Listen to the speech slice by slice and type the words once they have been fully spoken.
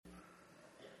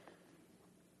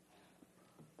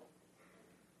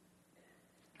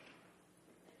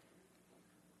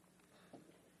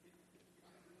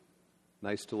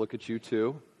Nice to look at you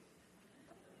too.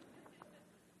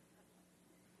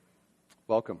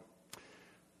 Welcome.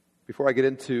 Before I get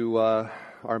into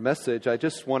our message, I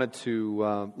just wanted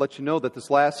to let you know that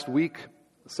this last week,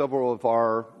 several of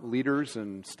our leaders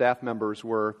and staff members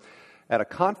were at a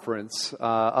conference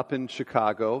up in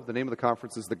Chicago. The name of the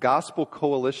conference is the Gospel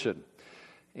Coalition.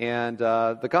 And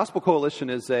the Gospel Coalition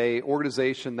is an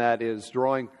organization that is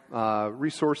drawing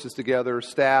resources together,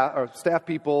 staff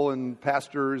people and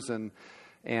pastors and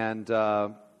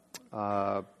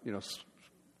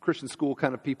Christian school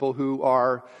kind of people who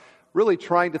are really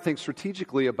trying to think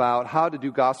strategically about how to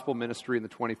do gospel ministry in the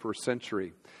 21st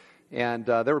century. And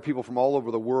there were people from all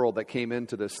over the world that came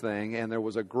into this thing, and there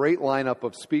was a great lineup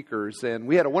of speakers, and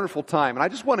we had a wonderful time. And I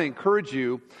just want to encourage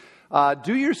you,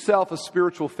 do yourself a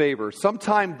spiritual favor.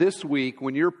 Sometime this week,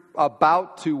 when you're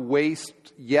about to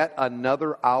waste yet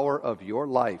another hour of your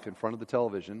life in front of the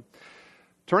television,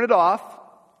 turn it off,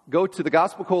 go to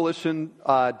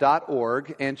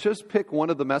thegospelcoalition.org, and just pick one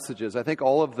of the messages. I think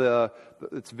all of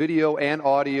it's video and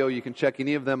audio. You can check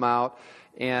any of them out.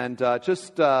 And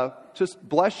just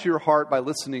bless your heart by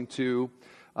listening to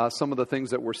some of the things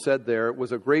that were said there. It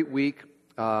was a great week.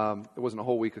 It wasn't a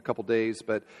whole week, a couple days,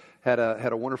 but had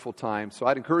a wonderful time. So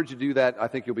I'd encourage you to do that. I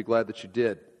think you'll be glad that you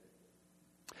did.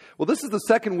 Well, this is the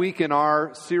second week in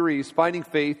our series, Finding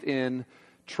Faith in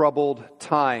Troubled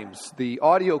Times. The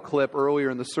audio clip earlier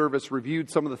in the service reviewed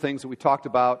some of the things that we talked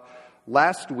about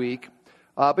last week.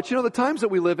 But the times that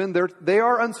we live in, they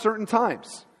are uncertain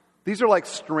times. These are like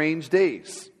strange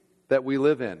days that we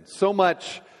live in. So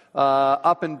much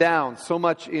up and down, so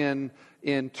much in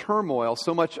turmoil,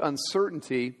 so much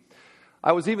uncertainty.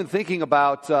 I was even thinking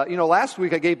about, last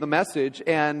week I gave the message,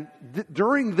 and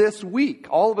during this week,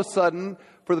 all of a sudden,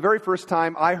 for the very first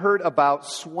time, I heard about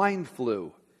swine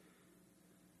flu.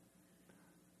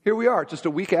 Here we are, just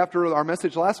a week after our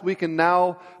message last week, and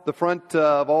now the front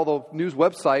of all the news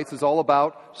websites is all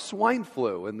about swine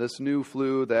flu, and this new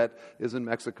flu that is in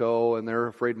Mexico, and they're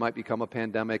afraid might become a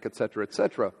pandemic, et cetera, et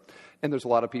cetera. And there's a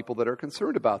lot of people that are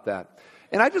concerned about that.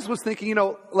 And I just was thinking,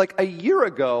 like a year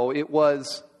ago, it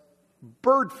was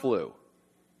bird flu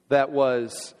that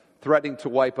was threatening to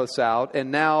wipe us out,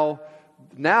 and now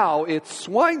it's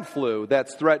swine flu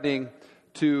that's threatening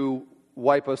to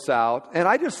wipe us out. And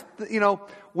I just,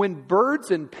 when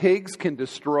birds and pigs can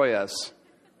destroy us,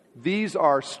 these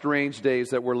are strange days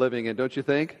that we're living in, don't you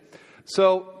think?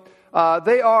 So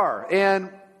they are,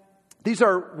 and these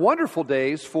are wonderful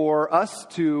days for us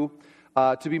to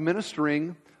be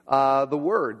ministering the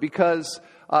Word, because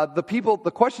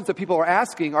the questions that people are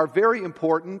asking are very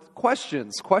important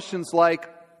questions. Questions like,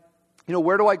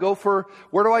 where do I go for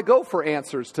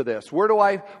answers to this? Who do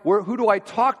I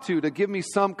talk to give me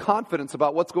some confidence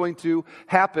about what's going to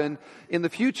happen in the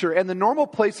future? And the normal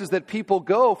places that people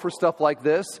go for stuff like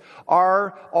this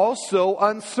are also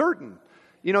uncertain.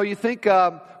 You think,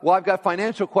 I've got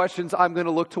financial questions, I'm going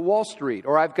to look to Wall Street.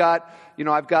 Or I've got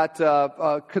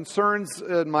concerns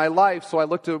in my life, so I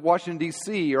look to Washington,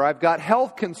 D.C. Or I've got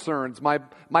health concerns. My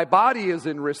body is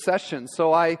in recession,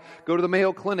 so I go to the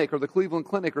Mayo Clinic or the Cleveland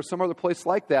Clinic or some other place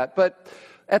like that. But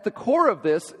at the core of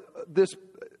this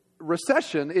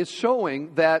recession is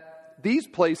showing that these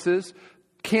places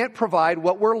can't provide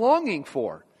what we're longing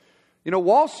for.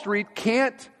 Wall Street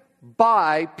can't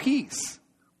buy peace.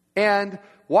 And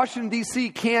Washington, D.C.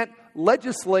 can't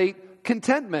legislate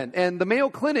contentment. And the Mayo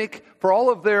Clinic, for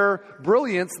all of their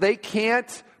brilliance, they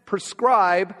can't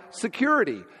prescribe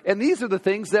security. And these are the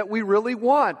things that we really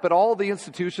want. But all the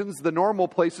institutions, the normal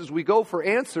places we go for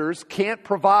answers, can't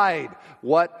provide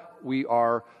what we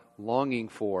are longing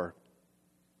for.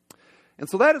 And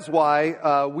so that is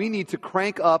why we need to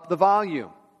crank up the volume.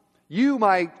 You,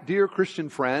 my dear Christian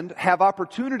friend, have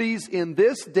opportunities in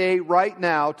this day right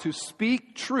now to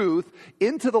speak truth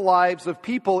into the lives of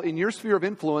people in your sphere of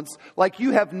influence like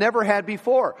you have never had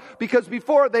before. Because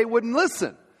before they wouldn't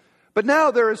listen. But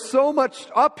now there is so much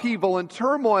upheaval and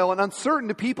turmoil and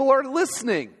uncertainty. People are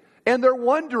listening and they're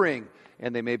wondering.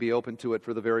 And they may be open to it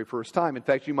for the very first time. In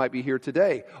fact, you might be here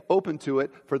today, open to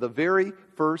it for the very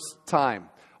first time.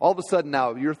 All of a sudden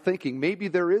now you're thinking maybe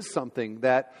there is something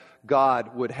that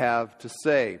God would have to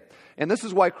say. And this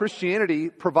is why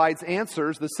Christianity provides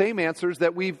answers, the same answers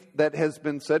that has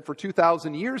been said for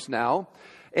 2,000 years now,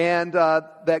 and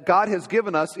that God has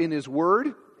given us in His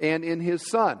Word and in His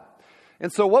Son.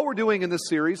 And so what we're doing in this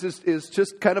series is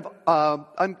just kind of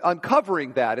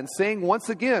uncovering that and saying once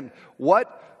again,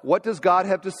 what does God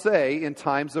have to say in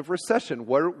times of recession?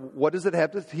 What does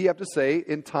He have to say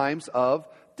in times of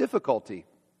difficulty?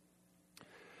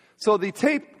 So the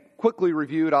tape quickly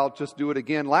reviewed, I'll just do it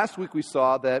again. Last week we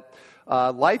saw that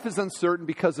Life is uncertain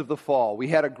because of the fall. We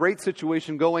had a great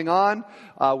situation going on.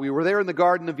 We were there in the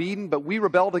Garden of Eden, but we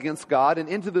rebelled against God, and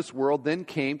into this world then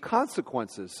came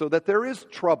consequences. So that there is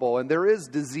trouble, and there is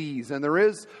disease, and there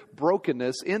is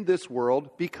brokenness in this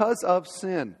world because of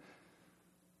sin.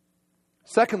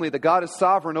 Secondly, that God is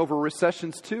sovereign over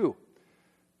recessions too.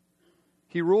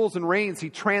 He rules and reigns. He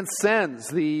transcends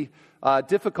the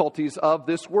difficulties of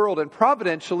this world, and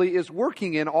providentially is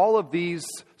working in all of these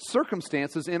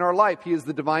circumstances in our life. He is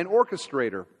the divine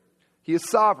orchestrator. He is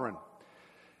sovereign.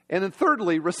 And then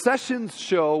thirdly, recessions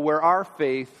show where our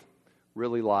faith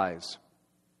really lies.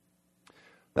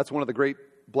 That's one of the great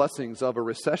blessings of a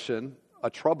recession,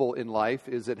 a trouble in life,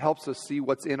 is it helps us see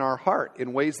what's in our heart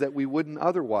in ways that we wouldn't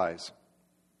otherwise.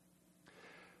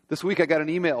 This week I got an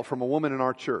email from a woman in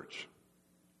our church.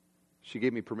 She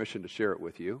gave me permission to share it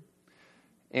with you.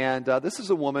 And this is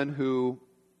a woman who,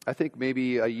 I think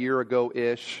maybe a year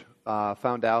ago-ish,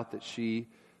 found out that she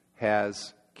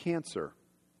has cancer.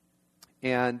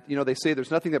 And, they say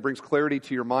there's nothing that brings clarity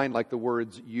to your mind like the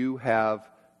words, "you have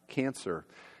cancer."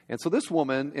 And so this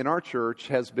woman in our church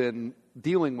has been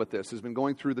dealing with this, has been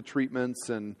going through the treatments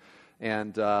and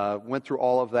went through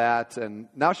all of that. And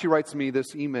now she writes me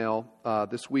this email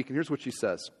this week, and here's what she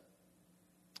says.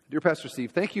 Dear Pastor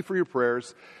Steve, thank you for your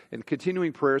prayers and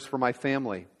continuing prayers for my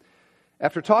family.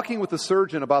 After talking with the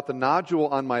surgeon about the nodule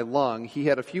on my lung, he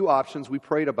had a few options we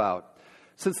prayed about.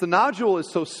 Since the nodule is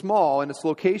so small and its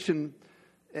location,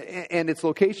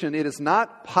 it is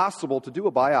not possible to do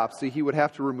a biopsy. He would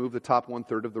have to remove the top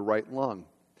 1/3 of the right lung.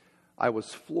 I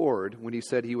was floored when he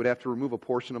said he would have to remove a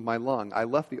portion of my lung. I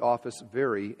left the office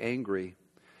very angry.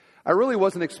 I really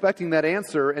wasn't expecting that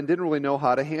answer and didn't really know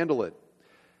how to handle it.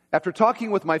 After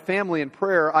talking with my family in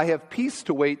prayer, I have peace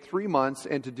to wait 3 months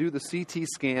and to do the CT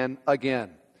scan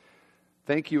again.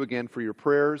 Thank you again for your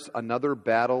prayers. Another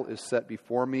battle is set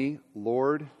before me.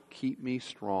 Lord, keep me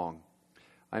strong.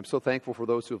 I am so thankful for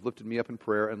those who have lifted me up in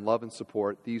prayer and love and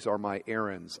support. These are my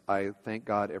errands. I thank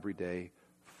God every day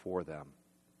for them.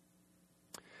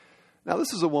 Now,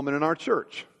 this is a woman in our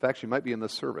church. In fact, she might be in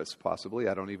this service, possibly.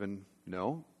 I don't even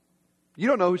know. You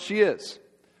don't know who she is.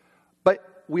 But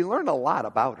we learn a lot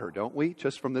about her, don't we,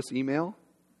 just from this email?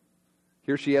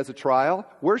 Here she has a trial.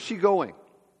 Where's she going?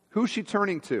 Who's she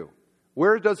turning to?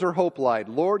 Where does her hope lie?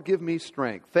 Lord, give me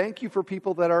strength. Thank you for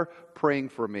people that are praying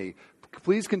for me.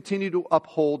 Please continue to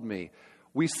uphold me.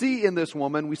 We see in this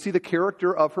woman, we see the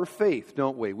character of her faith,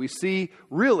 don't we? We see,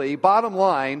 really, bottom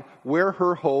line, where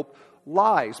her hope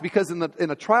lies. Because in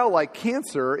a trial like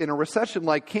cancer, in a recession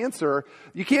like cancer,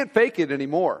 you can't fake it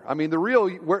anymore. I mean,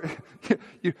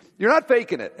 you're not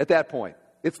faking it at that point.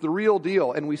 It's the real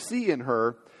deal. And we see in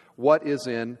her what is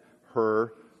in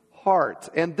her heart.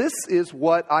 And this is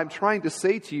what I'm trying to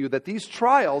say to you, that these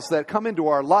trials that come into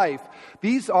our life,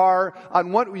 these are,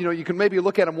 on one, you can maybe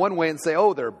look at them one way and say,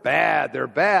 oh, they're bad.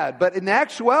 But in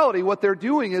actuality, what they're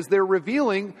doing is they're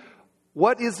revealing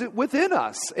what is within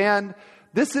us. And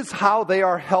this is how they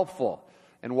are helpful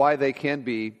and why they can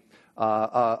be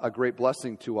a great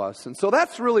blessing to us. And so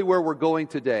that's really where we're going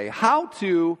today. How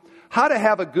to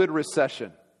have a good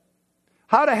recession.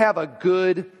 How to have a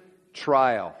good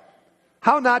trial.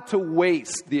 How not to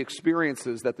waste the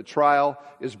experiences that the trial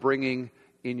is bringing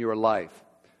in your life.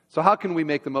 So how can we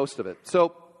make the most of it?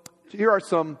 So here are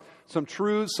some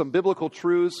truths, some biblical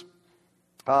truths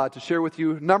to share with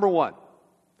you. Number one.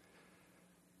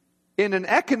 In an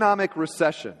economic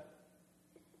recession,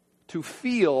 to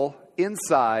feel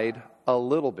inside a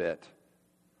little bit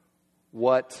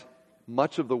what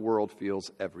much of the world feels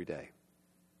every day.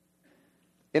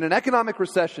 In an economic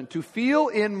recession, to feel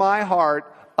in my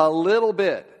heart a little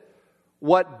bit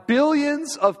what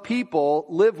billions of people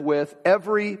live with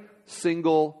every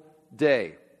single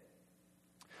day.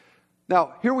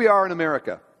 Now, here we are in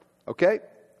America, okay?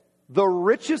 The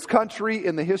richest country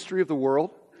in the history of the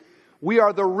world. We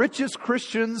are the richest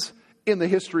Christians in the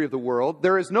history of the world.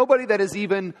 There is nobody that is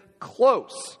even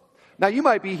close. Now, you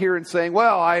might be here and saying,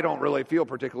 well, I don't really feel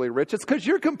particularly rich. It's because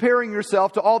you're comparing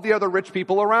yourself to all the other rich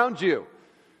people around you.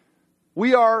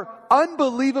 We are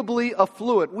unbelievably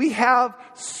affluent. We have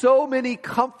so many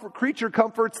creature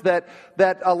comforts that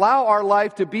allow our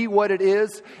life to be what it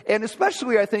is. And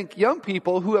especially, I think, young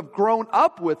people who have grown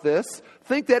up with this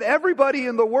think that everybody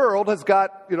in the world has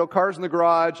got, cars in the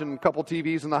garage and a couple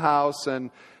TVs in the house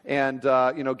and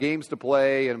games to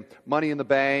play and money in the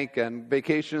bank and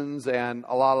vacations and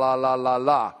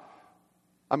la.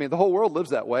 I mean, the whole world lives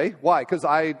that way. Why? Because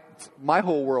my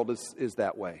whole world is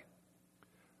that way.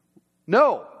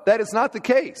 No, that is not the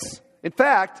case. In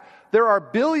fact, there are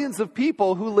billions of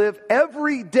people who live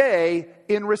every day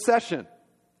in recession.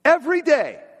 Every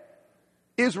day.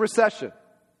 is recession.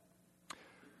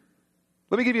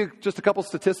 Let me give you just a couple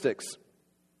statistics.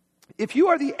 If you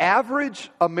are the average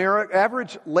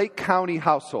Lake County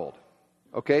household,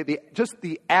 okay, just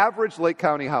the average Lake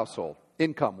County household,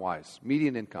 income-wise,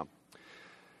 median income,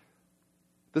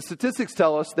 the statistics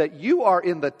tell us that you are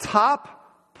in the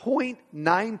top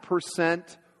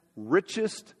 0.9%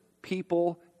 richest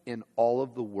people in all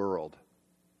of the world.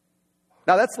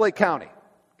 Now, that's Lake County.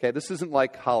 Okay, this isn't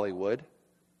like Hollywood,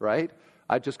 right?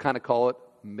 I just kind of call it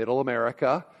middle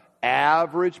America.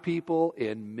 Average people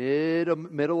in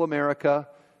middle America,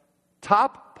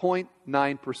 top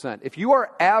 0.9%. If you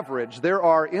are average, there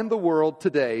are in the world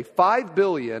today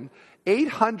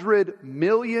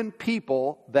 5,800,000,000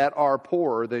 people that are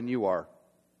poorer than you are.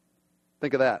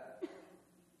 Think of that.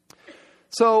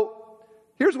 So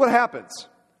here's what happens.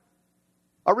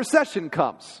 A recession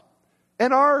comes,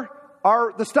 and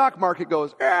the stock market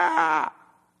goes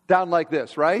down like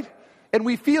this, right? And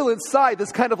we feel inside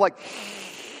this kind of like,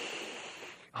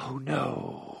 oh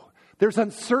no, there's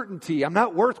uncertainty. I'm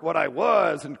not worth what I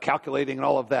was, and calculating and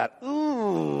all of that.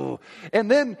 Ooh.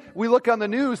 And then we look on the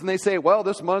news and they say, well,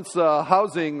 this month's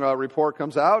housing report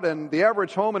comes out and the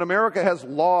average home in America has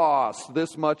lost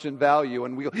this much in value.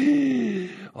 And we go,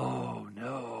 oh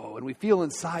no. And we feel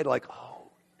inside like, oh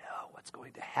no, what's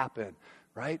going to happen,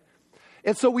 right?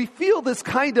 And so we feel this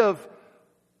kind of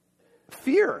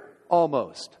fear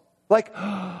almost. Like,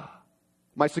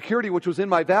 my security, which was in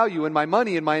my value and my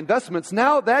money and my investments,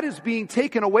 now that is being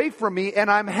taken away from me, and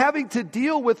I'm having to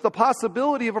deal with the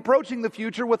possibility of approaching the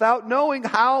future without knowing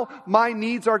how my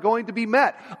needs are going to be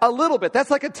met. A little bit.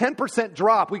 That's like a 10%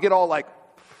 drop. We get all like,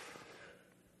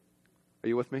 are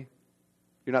you with me?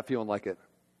 You're not feeling like it.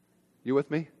 You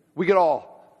with me? We get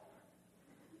all.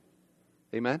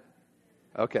 Amen?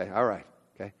 Okay, all right.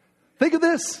 Okay. Think of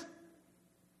this.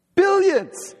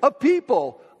 Billions of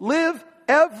people live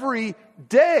every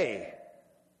day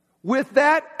with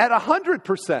that at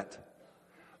 100%.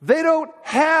 They don't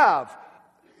have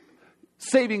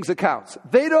savings accounts.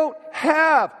 They don't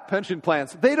have pension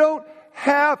plans. They don't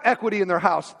have equity in their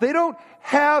house. They don't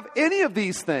have any of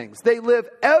these things. They live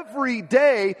every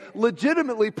day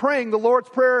legitimately praying the Lord's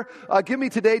Prayer, give me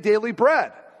today daily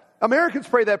bread. Americans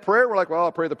pray that prayer. We're like, well,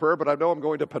 I'll pray the prayer, but I know I'm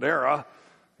going to Panera,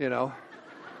 you know.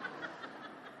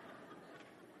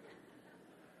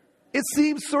 It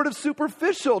seems sort of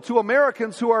superficial to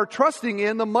Americans who are trusting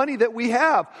in the money that we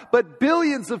have. But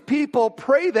billions of people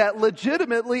pray that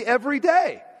legitimately every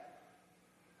day.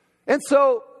 And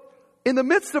so, in the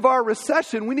midst of our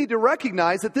recession, we need to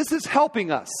recognize that this is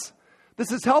helping us.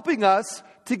 This is helping us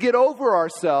to get over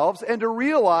ourselves and to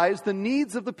realize the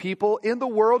needs of the people in the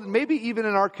world and maybe even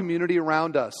in our community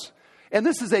around us. And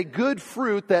this is a good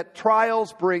fruit that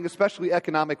trials bring, especially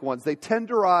economic ones. They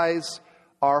tenderize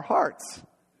our hearts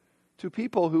to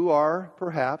people who are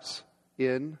perhaps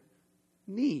in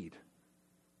need.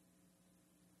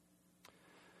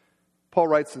 Paul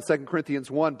writes in 2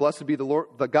 Corinthians 1, blessed be the Lord,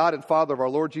 the God and Father of our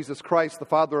Lord Jesus Christ, the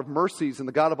Father of mercies and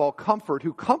the God of all comfort,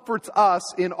 who comforts us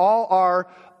in all our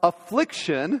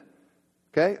affliction,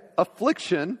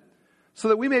 so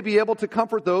that we may be able to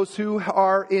comfort those who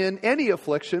are in any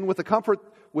affliction with the comfort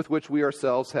with which we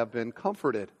ourselves have been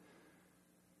comforted.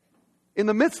 In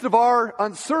the midst of our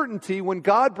uncertainty, when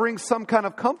God brings some kind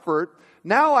of comfort,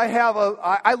 now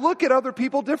I look at other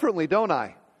people differently, don't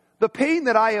I? The pain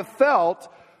that I have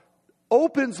felt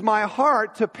opens my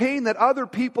heart to pain that other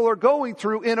people are going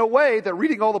through in a way that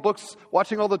reading all the books,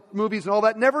 watching all the movies and all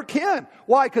that never can.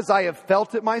 Why? Because I have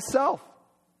felt it myself.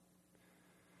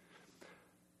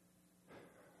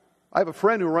 I have a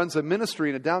friend who runs a ministry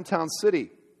in a downtown city.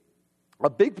 A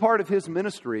big part of his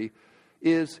ministry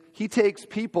is he takes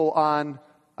people on,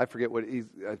 I forget what,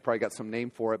 I probably got some name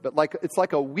for it, but it's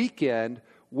like a weekend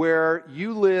where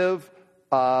you live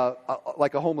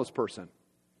like a homeless person.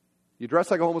 You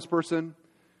dress like a homeless person,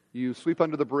 you sweep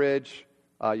under the bridge,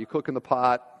 you cook in the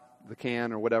pot, the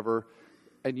can or whatever,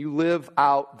 and you live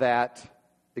out that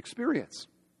experience.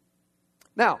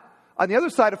 Now, on the other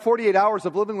side of 48 hours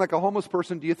of living like a homeless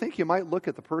person, do you think you might look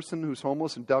at the person who's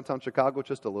homeless in downtown Chicago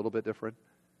just a little bit different?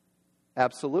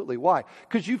 Absolutely. Why?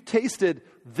 Because you've tasted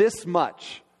this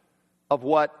much of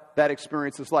what that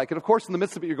experience is like. And of course, in the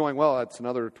midst of it, you're going, well, it's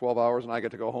another 12 hours and I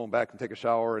get to go home back and take a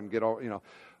shower and get all,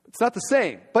 It's not the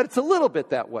same, but it's a little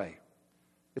bit that way.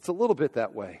 It's a little bit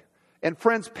that way. And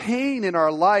friends, pain in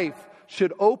our life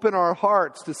should open our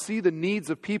hearts to see the needs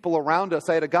of people around us.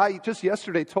 I had a guy just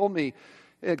yesterday told me,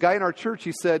 a guy in our church,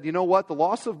 he said, you know what? The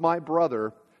loss of my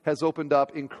brother has opened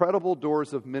up incredible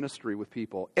doors of ministry with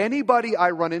people. Anybody I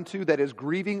run into that is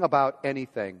grieving about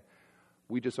anything,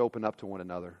 we just open up to one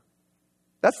another.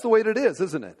 That's the way it is,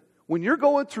 isn't it? When you're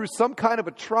going through some kind of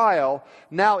a trial,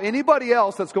 now anybody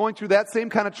else that's going through that same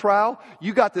kind of trial,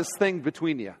 you got this thing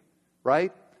between you,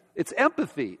 right? It's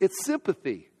empathy. It's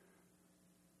sympathy.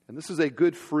 And this is a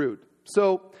good fruit.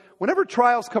 So whenever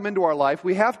trials come into our life,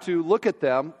 we have to look at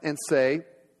them and say,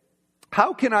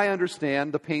 how can I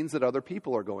understand the pains that other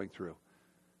people are going through?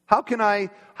 How can I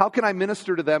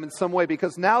minister to them in some way?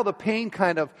 Because now the pain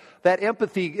that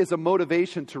empathy is a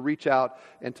motivation to reach out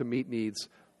and to meet needs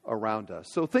around us.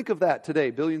 So think of that today,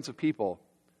 billions of people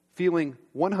feeling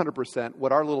 100%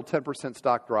 what our little 10%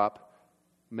 stock drop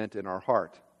meant in our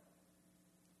heart.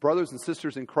 Brothers and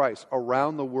sisters in Christ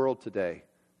around the world today,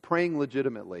 praying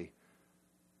legitimately,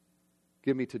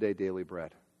 give me today daily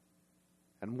bread.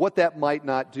 And what that might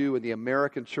not do in the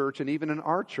American church and even in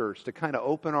our church to kind of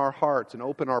open our hearts and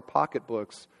open our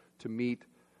pocketbooks to meet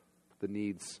the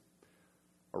needs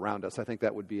around us. I think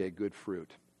that would be a good fruit.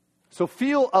 So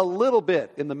feel a little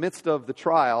bit in the midst of the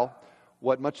trial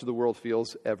what much of the world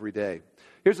feels every day.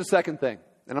 Here's the second thing,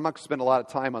 and I'm not going to spend a lot of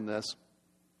time on this.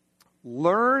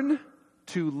 Learn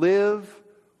to live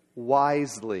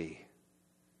wisely.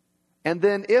 And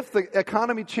then if the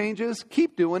economy changes,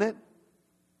 keep doing it.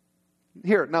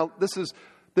 Here, now this is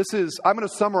I'm going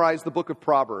to summarize the book of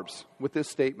Proverbs with this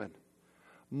statement.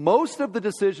 Most of the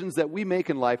decisions that we make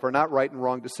in life are not right and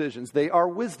wrong decisions. They are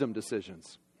wisdom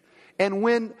decisions. And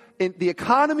when the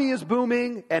economy is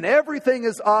booming and everything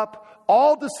is up,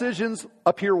 all decisions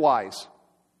appear wise.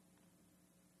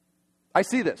 I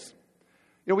see this.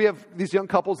 We have these young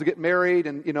couples that get married,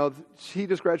 and, she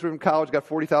just graduated from college, got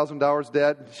 $40,000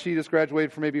 debt. She just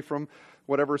graduated from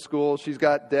whatever school. She's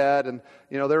got debt, and,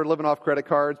 they're living off credit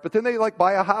cards. But then they,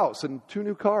 buy a house and 2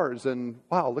 new cars, and,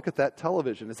 wow, look at that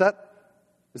television. Is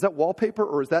that wallpaper,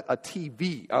 or is that a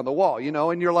TV on the wall,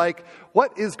 And you're like,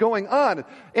 what is going on?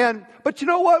 But you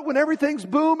know what? When everything's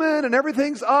booming and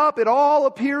everything's up, it all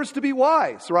appears to be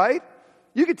wise, right?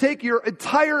 You could take your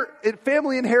entire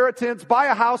family inheritance, buy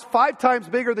a house 5 times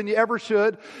bigger than you ever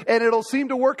should, and it'll seem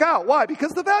to work out. Why?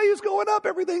 Because the value's going up,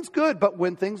 everything's good. But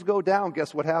when things go down,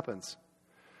 guess what happens?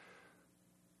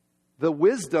 The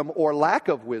wisdom or lack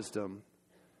of wisdom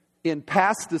in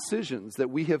past decisions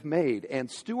that we have made and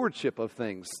stewardship of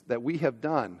things that we have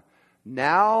done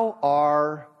now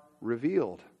are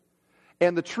revealed.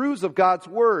 And the truths of God's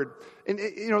Word, and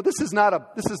this is not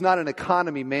an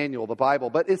economy manual, the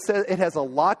Bible, but it has a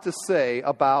lot to say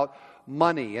about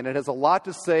money, and it has a lot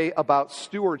to say about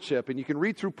stewardship. And you can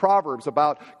read through Proverbs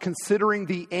about considering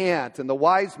the ant and the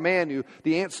wise man who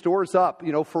the ant stores up,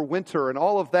 for winter and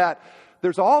all of that.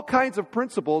 There's all kinds of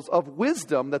principles of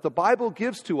wisdom that the Bible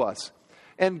gives to us.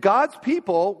 And God's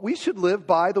people, we should live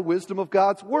by the wisdom of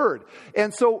God's Word.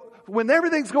 And so when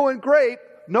everything's going great,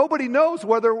 nobody knows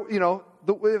whether,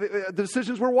 the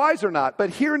decisions were wise or not. But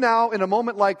here now, in a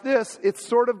moment like this, it's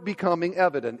sort of becoming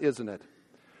evident, isn't it?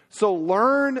 So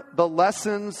learn the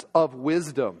lessons of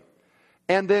wisdom.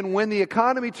 And then when the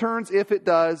economy turns, if it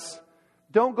does,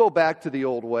 don't go back to the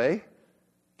old way.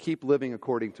 Keep living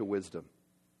according to wisdom.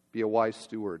 Be a wise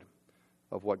steward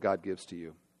of what God gives to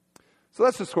you. So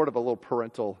that's just sort of a little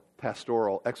parental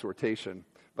pastoral exhortation,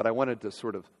 but I wanted to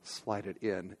sort of slide it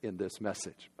in this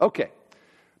message. Okay,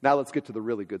 now let's get to the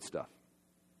really good stuff.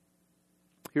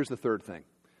 Here's the third thing.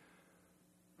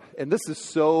 And this is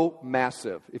so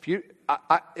massive.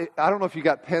 I don't know if you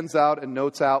got pens out and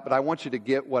notes out, but I want you to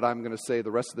get what I'm going to say the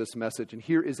rest of this message. And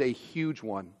here is a huge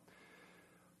one.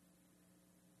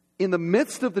 In the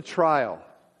midst of the trial,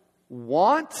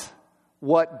 want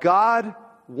what God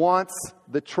wants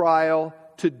the trial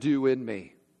to do in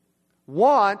me.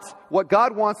 Want what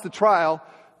God wants the trial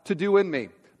to do in me.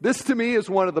 This to me is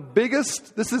one of the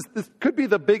biggest, this could be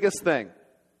the biggest thing.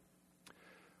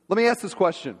 Let me ask this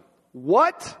question.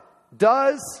 What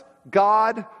does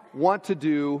God want to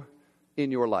do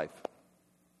in your life?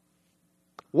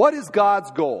 What is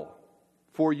God's goal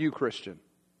for you, Christian?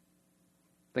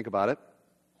 Think about it.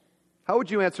 How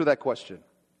would you answer that question?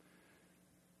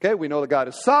 Okay, we know that God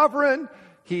is sovereign.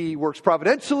 He works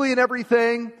providentially in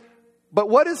everything. But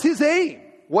what is His aim?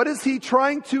 What is He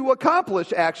trying to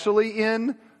accomplish, actually,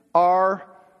 in our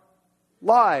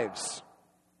lives?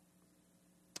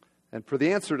 And for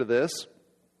the answer to this,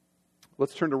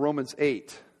 let's turn to Romans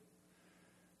 8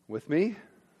 with me.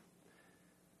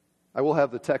 I will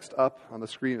have the text up on the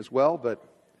screen as well, but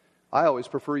I always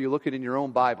prefer you looking in your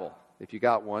own Bible, if you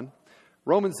got one.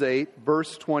 Romans 8,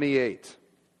 verse 28.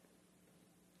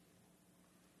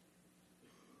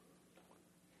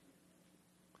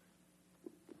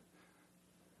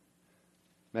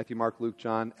 Matthew, Mark, Luke,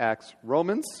 John, Acts,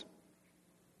 Romans.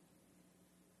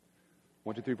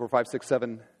 1, 2, 3, 4, 5, 6,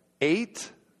 7,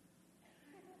 8.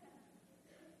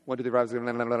 1, 2, 3, 4, 5,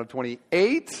 6,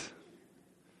 28.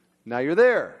 Now you're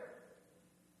there.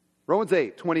 Romans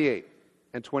 8, 28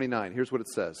 and 29. Here's what it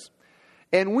says.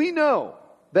 And we know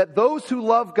that for those who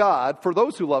love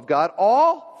God,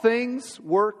 all things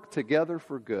work together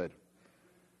for good,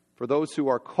 for those who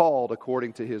are called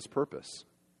according to his purpose.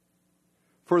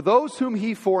 For those whom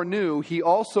he foreknew, he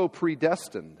also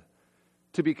predestined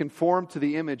to be conformed to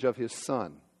the image of his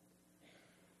Son,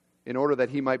 in order that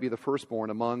he might be the firstborn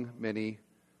among many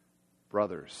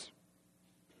brothers.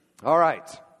 All right.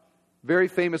 Very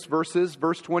famous verses.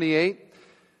 Verse 28.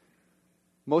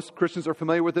 Most Christians are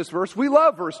familiar with this verse. We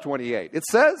love verse 28. It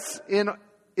says,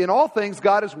 in all things,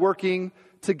 God is working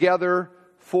together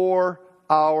for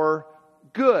our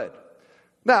good.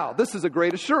 Now, this is a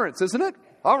great assurance, isn't it?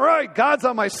 All right, God's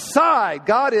on my side.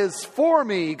 God is for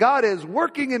me. God is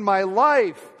working in my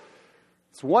life.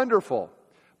 It's wonderful.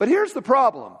 But here's the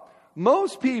problem.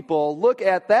 Most people look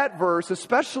at that verse,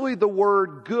 especially the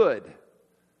word good,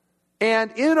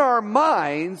 and in our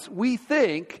minds, we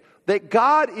think that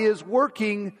God is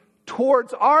working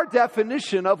towards our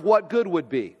definition of what good would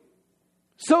be.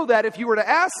 So that if you were to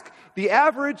ask the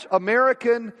average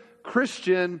American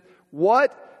Christian,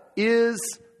 what is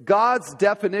God's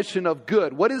definition of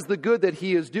good? What is the good that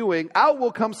he is doing? Out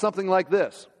will come something like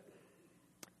this.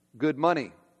 Good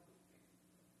money.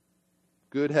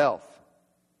 Good health.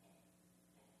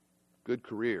 Good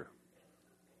career.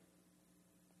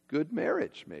 Good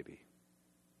marriage, maybe.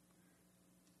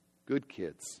 Good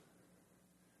kids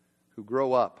who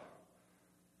grow up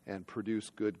and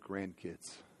produce good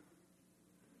grandkids.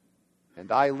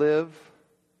 And I live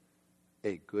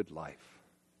a good life.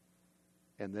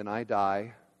 And then I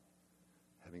die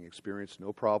having experienced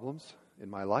no problems in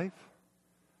my life.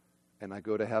 And I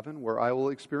go to heaven where I will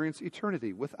experience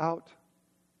eternity without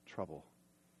trouble.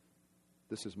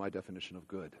 This is my definition of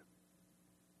good.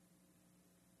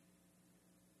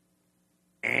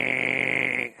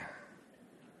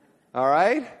 All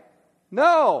right?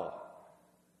 No.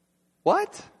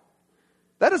 What?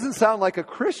 That doesn't sound like a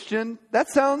Christian. That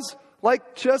sounds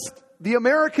like just the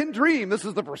American dream. This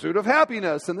is the pursuit of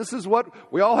happiness, and this is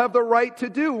what we all have the right to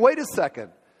do. Wait a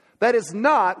second. That is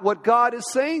not what God is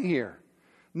saying here.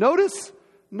 Notice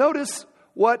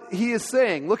what he is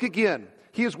saying. Look again.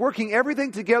 He is working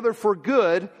everything together for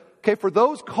good, okay, for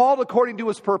those called according to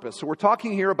his purpose. So we're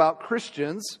talking here about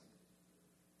Christians.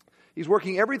 He's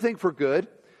working everything for good.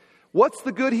 What's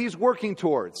the good he's working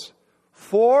towards?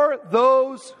 For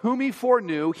those whom he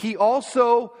foreknew, he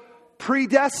also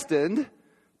predestined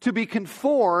to be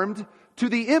conformed to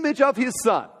the image of his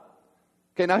Son.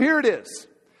 Okay, now here it is.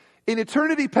 In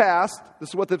eternity past, this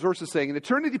is what the verse is saying. In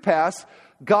eternity past,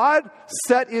 God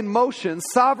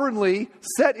sovereignly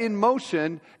set in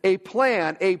motion a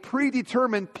plan, a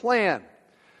predetermined plan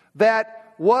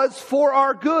that was for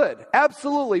our good.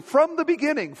 Absolutely, from the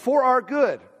beginning, for our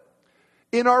good.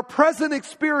 In our present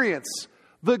experience,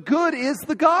 the good is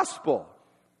the gospel.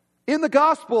 In the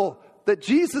gospel, that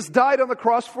Jesus died on the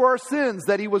cross for our sins,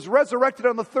 that he was resurrected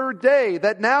on the third day,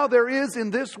 that now there is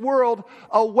in this world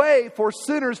a way for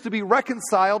sinners to be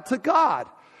reconciled to God.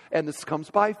 And this comes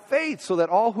by faith, so that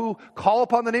all who call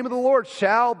upon the name of the Lord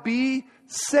shall be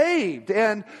saved.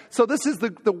 And so this is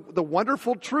the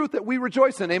wonderful truth that we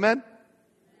rejoice in. Amen?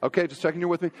 Okay, just checking you're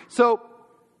with me. So,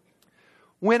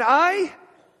 when I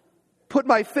put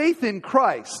my faith in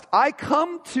Christ, I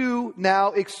come to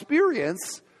now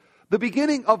experience the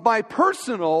beginning of my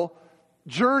personal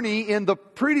journey in the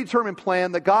predetermined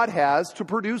plan that God has to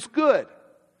produce good.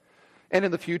 And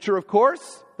in the future, of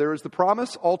course, there is the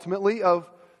promise ultimately of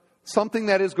something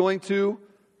that is going to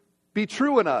be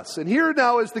true in us. And here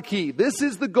now is the key. This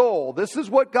is the goal. This is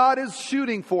what God is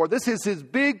shooting for. This is his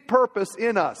big purpose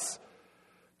in us.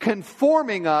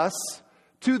 Conforming us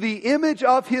to the image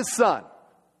of his Son.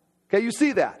 Okay, you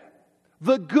see that?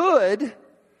 The good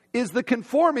is the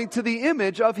conforming to the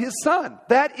image of his Son.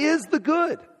 That is the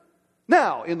good.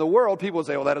 Now, in the world, people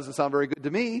say, well, that doesn't sound very good to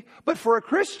me. But for a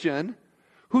Christian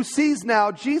who sees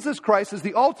now Jesus Christ as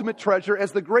the ultimate treasure,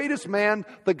 as the greatest man,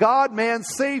 the God-man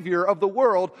Savior of the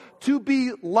world, to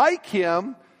be like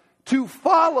him, to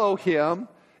follow him,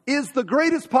 is the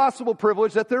greatest possible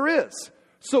privilege that there is.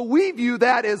 So we view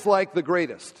that as like the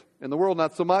greatest. In the world,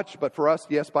 not so much, but for us,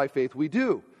 yes, by faith we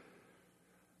do.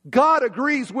 God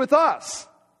agrees with us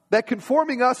that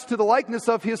conforming us to the likeness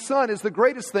of his Son is the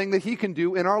greatest thing that he can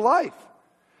do in our life.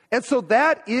 And so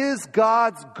that is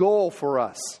God's goal for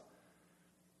us.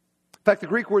 In fact, the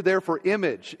Greek word there for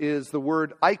image is the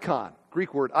word icon.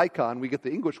 Greek word icon. We get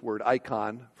the English word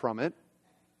icon from it.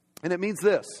 And it means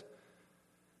this: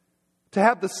 to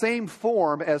have the same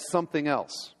form as something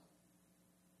else.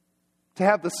 to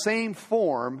have the same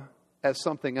form as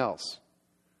something else.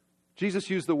 Jesus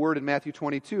used the word in Matthew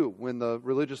 22 when the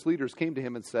religious leaders came to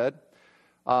him and said,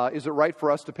 is it right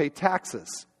for us to pay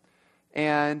taxes?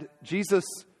 And Jesus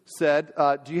said,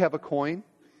 do you have a coin?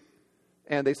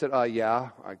 And they said, yeah,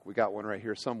 we got one right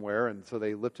here somewhere. And so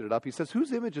they lifted it up. He says,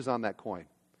 whose image is on that coin?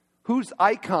 Whose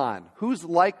icon, whose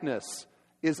likeness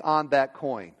is on that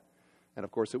coin? And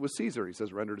of course it was Caesar. He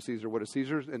says, render to Caesar what is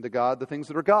Caesar's, and to God the things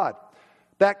that are God.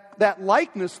 That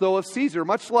likeness, though, of Caesar,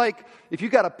 much like if you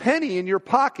got a penny in your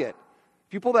pocket,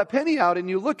 if you pull that penny out and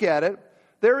you look at it,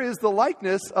 there is the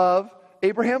likeness of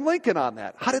Abraham Lincoln on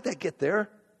that. How did that get there?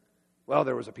 Well,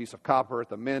 there was a piece of copper at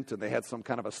the mint, and they had some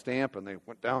kind of a stamp, and they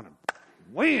went down and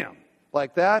wham,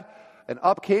 like that, and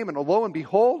up came, and lo and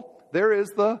behold, there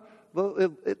is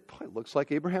it looks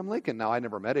like Abraham Lincoln. Now, I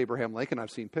never met Abraham Lincoln.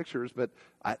 I've seen pictures, but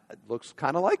it looks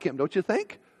kind of like him, don't you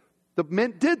think? The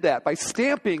mint did that by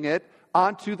stamping it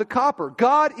onto the copper.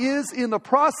 God is in the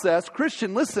process.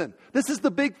 Christian, listen, this is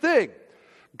the big thing.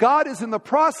 God is in the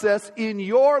process in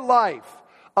your life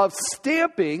of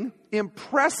stamping,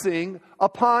 impressing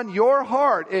upon your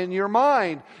heart and your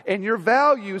mind and your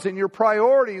values and your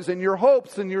priorities and your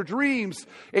hopes and your dreams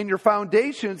and your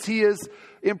foundations. He is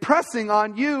impressing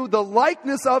on you the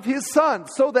likeness of His Son,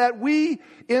 so that we,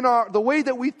 in the way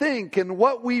that we think and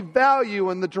what we value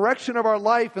and the direction of our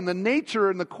life and the nature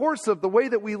and the course of the way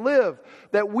that we live,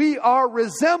 that we are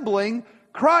resembling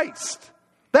Christ.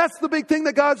 That's the big thing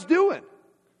that God's doing.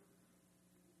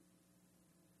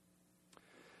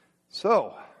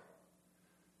 So,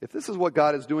 if this is what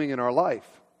God is doing in our life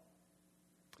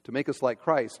to make us like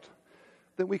Christ,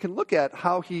 then we can look at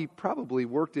how He probably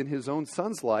worked in His own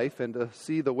Son's life and to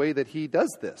see the way that He does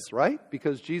this, right?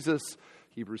 Because Jesus,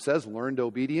 Hebrews says, learned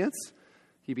obedience.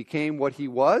 He became what He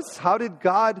was. How did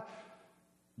God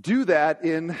do that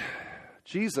in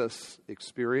Jesus'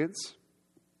 experience?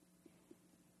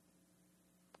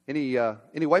 Any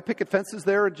white picket fences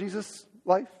there in Jesus'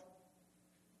 life?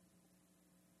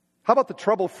 How about the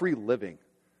trouble-free living?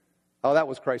 Oh, that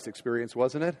was Christ's experience,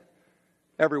 wasn't it?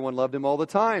 Everyone loved Him all the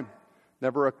time.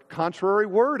 Never a contrary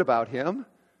word about Him.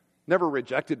 Never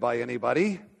rejected by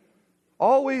anybody.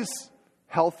 Always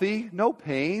healthy, no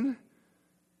pain.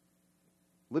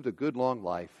 Lived a good, long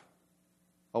life.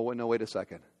 Oh, no, wait a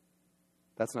second.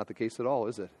 That's not the case at all,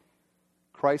 is it?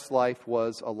 Christ's life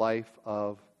was a life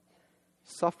of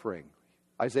suffering.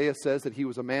 Isaiah says that He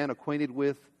was a man acquainted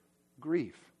with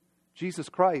grief. Jesus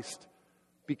Christ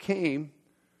became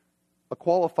a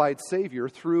qualified Savior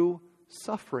through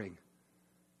suffering.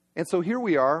 And so here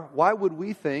we are. Why would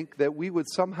we think that we would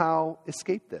somehow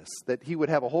escape this? That He would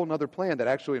have a whole other plan, that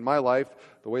actually in my life,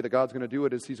 the way that God's going to do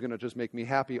it is He's going to just make me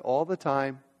happy all the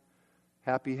time.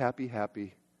 Happy, happy,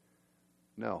 happy.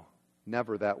 No,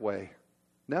 never that way.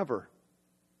 Never.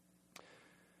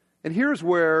 And here's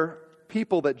where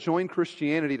people that join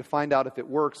Christianity to find out if it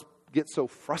works get so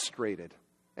frustrated.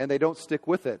 And they don't stick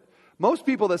with it. Most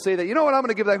people that say that, you know what, I'm going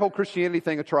to give that whole Christianity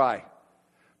thing a try.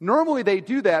 Normally they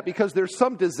do that because there's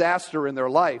some disaster in their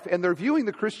life, and they're viewing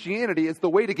the Christianity as the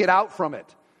way to get out from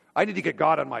it. I need to get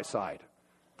God on my side.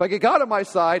 If I get God on my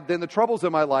side, then the troubles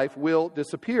in my life will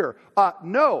disappear.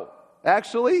 No,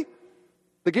 actually,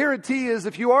 the guarantee is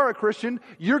if you are a Christian,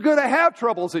 you're going to have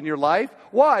troubles in your life.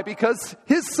 Why? Because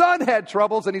His Son had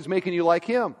troubles and He's making you like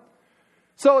Him.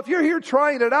 So if you're here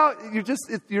trying it out,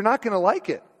 you're not going to like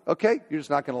it, okay? You're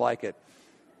just not going to like it.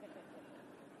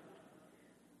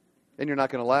 And you're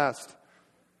not going to last.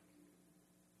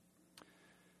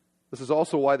 This is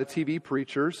also why the TV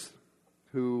preachers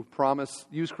who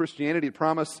use Christianity to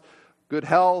promise good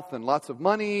health and lots of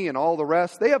money and all the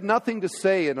rest, they have nothing to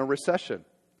say in a recession.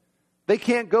 They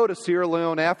can't go to Sierra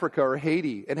Leone, Africa, or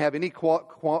Haiti and have any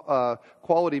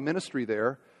quality ministry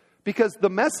there. Because the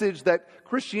message that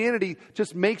Christianity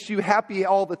just makes you happy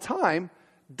all the time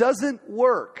doesn't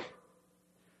work.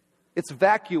 It's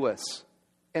vacuous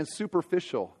and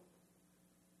superficial.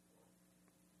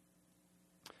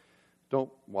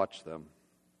 Don't watch them.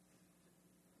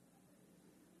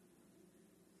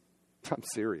 I'm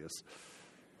serious.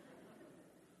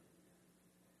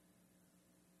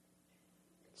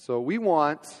 So we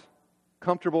want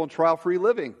comfortable and trial-free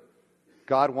living.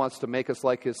 God wants to make us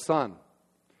like His Son.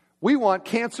 We want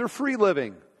cancer-free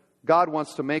living. God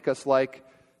wants to make us like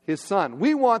His Son.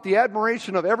 We want the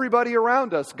admiration of everybody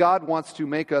around us. God wants to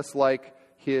make us like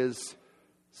His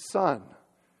Son.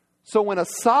 So when a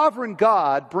sovereign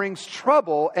God brings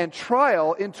trouble and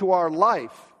trial into our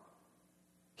life,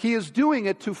 He is doing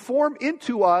it to form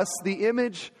into us the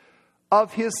image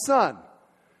of His Son.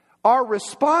 Our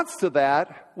response to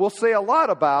that will say a lot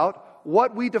about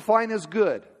what we define as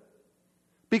good.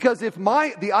 Because if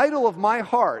the idol of my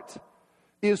heart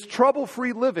is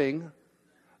trouble-free living,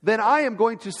 then I am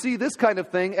going to see this kind of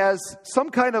thing as some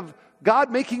kind of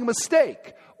God making a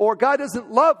mistake, or God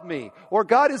doesn't love me, or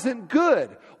God isn't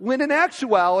good, when in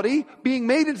actuality, being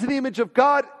made into the image of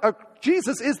God,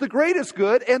 Jesus is the greatest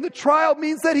good, and the trial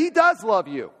means that He does love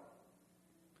you.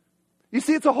 You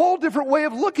see, it's a whole different way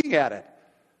of looking at it.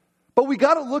 But we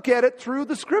got to look at it through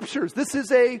the Scriptures. This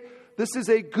is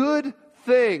a good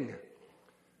thing.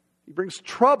 He brings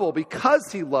trouble because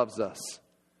He loves us,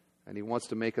 and He wants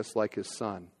to make us like His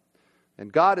Son.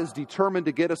 And God is determined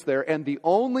to get us there, and the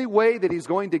only way that He's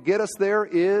going to get us there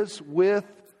is with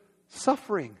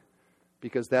suffering,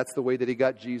 because that's the way that He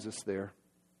got Jesus there.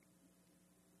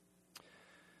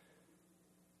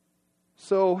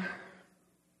 So,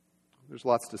 there's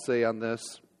lots to say on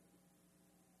this.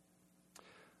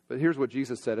 But here's what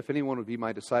Jesus said: if anyone would be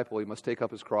my disciple, he must take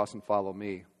up his cross and follow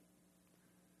me.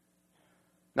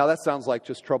 Now that sounds like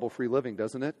just trouble-free living,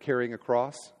 doesn't it? Carrying a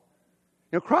cross.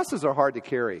 You know, crosses are hard to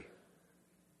carry.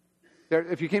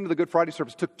 If you came to the Good Friday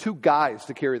service, it took 2 guys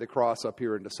to carry the cross up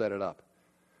here and to set it up.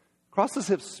 Crosses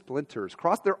have splinters.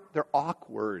 They're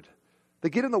awkward. They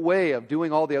get in the way of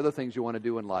doing all the other things you want to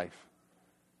do in life.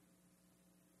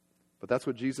 But that's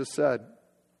what Jesus said.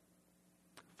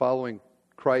 Following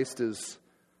Christ is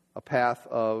a path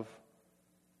of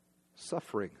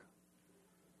suffering.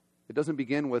 It doesn't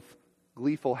begin with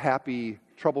gleeful, happy,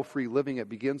 trouble-free living. It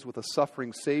begins with a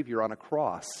suffering Savior on a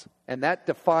cross. And that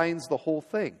defines the whole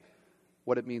thing,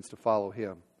 what it means to follow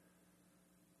Him.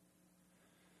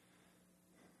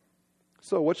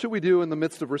 So what should we do in the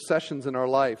midst of recessions in our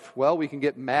life? Well, we can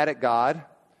get mad at God.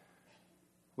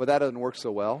 Well, that doesn't work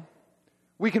so well.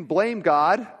 We can blame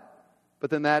God, but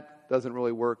then that doesn't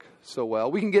really work so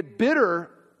well. We can get bitter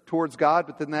towards God,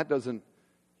 but then that doesn't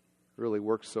really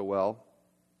work so well.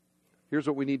 Here's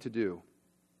what we need to do.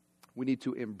 We need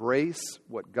to embrace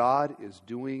what God is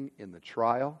doing in the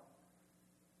trial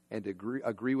and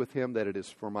agree with Him that it is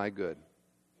for my good.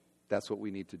 That's what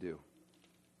we need to do.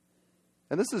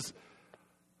 And this is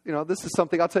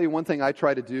something, I'll tell you one thing I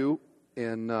try to do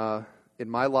in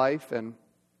my life. And,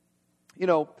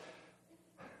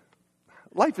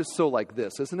 life is so like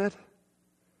this, isn't it?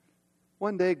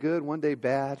 One day good, one day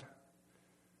bad,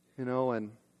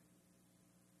 and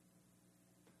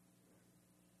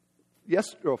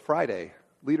Friday,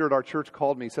 leader at our church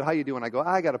called me, said, "How you doing?" I go,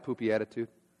 "I got a poopy attitude."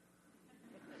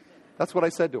 That's what I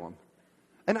said to him.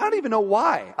 And I don't even know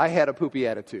why I had a poopy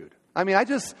attitude. I mean,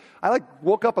 I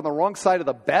woke up on the wrong side of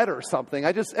the bed or something.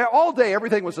 All day,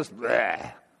 everything was just,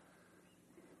 bleh.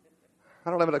 I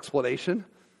don't have an explanation.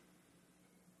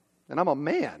 And I'm a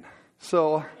man.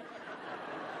 So,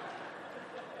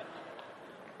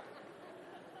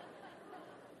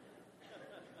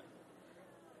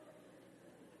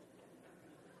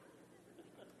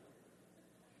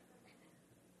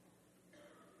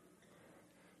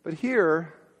 but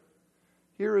here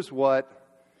is what,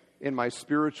 in my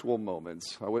spiritual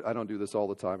moments, I don't do this all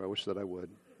the time, I wish that I would.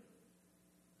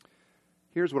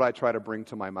 Here's what I try to bring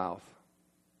to my mouth.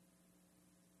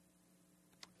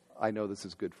 I know this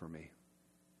is good for me.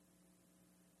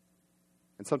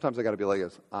 And sometimes I got to be like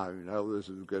this, I know this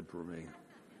is good for me.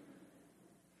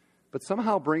 But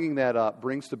somehow bringing that up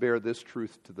brings to bear this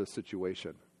truth to the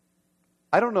situation.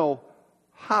 I don't know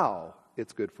how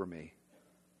it's good for me,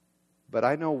 but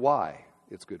I know why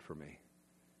it's good for me.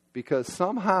 Because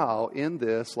somehow in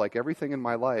this, like everything in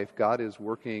my life, God is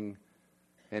working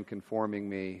and conforming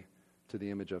me to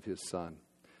the image of His Son.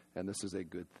 And this is a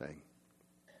good thing.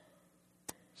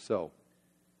 So,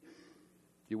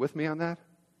 you with me on that?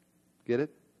 Get it?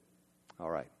 All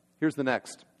right. Here's the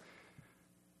next.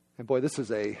 And boy, this is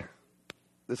a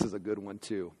good one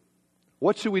too.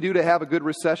 What should we do to have a good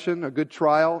recession, a good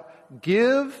trial?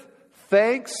 Give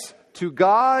thanks to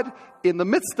God in the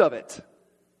midst of it.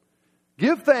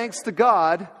 Give thanks to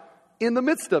God in the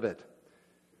midst of it.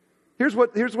 Here's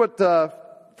what 1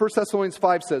 Thessalonians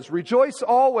 5 says. Rejoice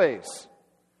always.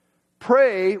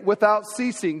 Pray without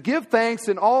ceasing. Give thanks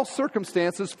in all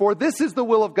circumstances, for this is the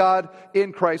will of God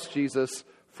in Christ Jesus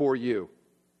for you.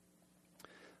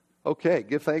 Okay,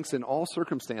 give thanks in all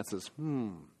circumstances.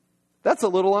 That's a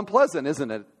little unpleasant, isn't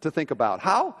it, to think about?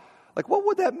 How? What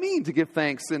would that mean to give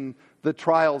thanks in the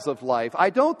trials of life?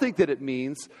 I don't think that it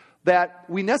means that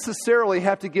we necessarily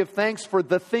have to give thanks for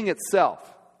the thing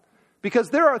itself.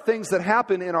 Because there are things that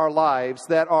happen in our lives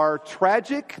that are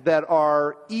tragic, that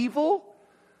are evil,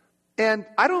 and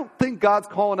I don't think God's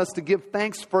calling us to give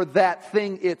thanks for that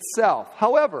thing itself.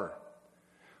 However,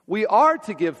 we are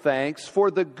to give thanks for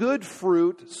the good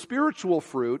fruit, spiritual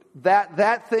fruit,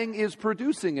 that thing is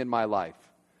producing in my life.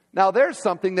 Now, there's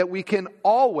something that we can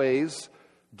always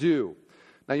do.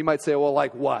 Now, you might say, well,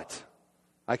 like what?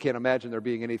 I can't imagine there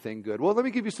being anything good. Well, let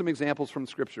me give you some examples from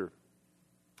Scripture.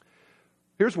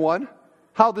 Here's one.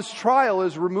 How this trial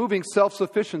is removing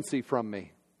self-sufficiency from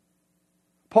me.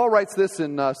 Paul writes this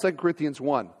in 2 Corinthians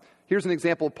 1. Here's an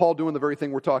example of Paul doing the very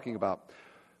thing we're talking about.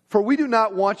 For we do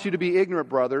not want you to be ignorant,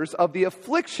 brothers, of the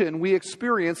affliction we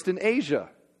experienced in Asia.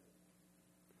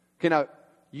 Okay, now,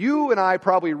 you and I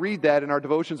probably read that in our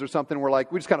devotions or something. We're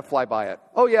like, we just kind of fly by it.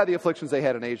 Oh, yeah, the afflictions they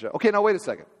had in Asia. Okay, now wait a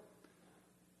second.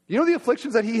 You know the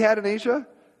afflictions that he had in Asia?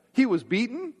 He was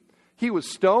beaten. He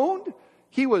was stoned.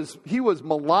 He was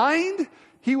maligned.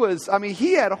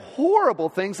 He had horrible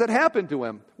things that happened to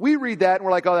him. We read that and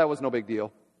we're like, oh, that was no big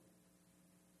deal.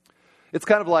 It's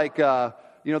kind of like, the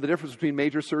difference between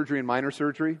major surgery and minor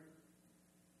surgery.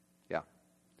 Yeah.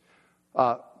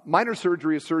 Minor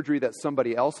surgery is surgery that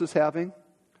somebody else is having.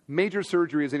 Major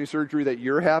surgery is any surgery that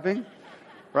you're having,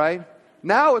 right?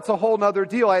 Now it's a whole nother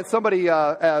deal. I had somebody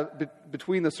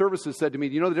between the services said to me,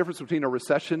 do you know the difference between a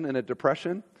recession and a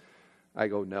depression? I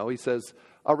go, no. He says,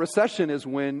 a recession is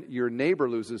when your neighbor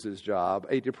loses his job.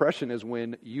 A depression is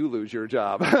when you lose your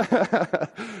job.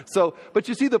 But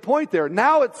you see the point there.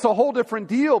 Now it's a whole different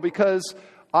deal because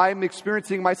I'm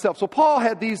experiencing myself. So Paul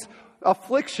had these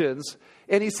afflictions,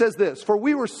 and he says this, for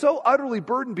we were so utterly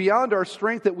burdened beyond our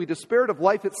strength that we despaired of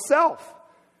life itself.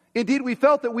 Indeed, we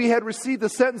felt that we had received the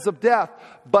sentence of death,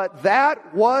 but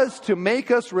that was to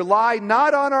make us rely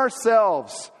not on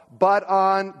ourselves, but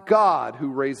on God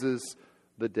who raises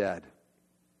the dead.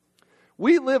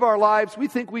 We live our lives, we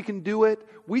think we can do it,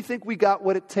 we think we got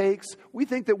what it takes, we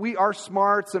think that we are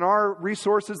smarts and our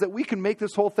resources, that we can make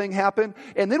this whole thing happen,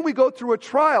 and then we go through a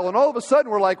trial, and all of a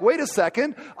sudden we're like, wait a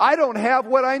second, I don't have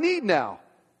what I need now.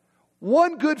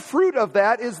 One good fruit of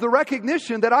that is the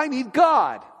recognition that I need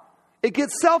God. It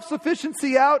gets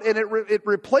self-sufficiency out, and it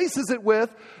replaces it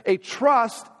with a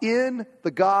trust in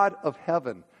the God of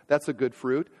heaven. That's a good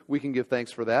fruit. We can give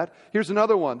thanks for that. Here's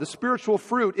another one. The spiritual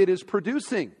fruit it is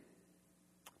producing.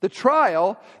 The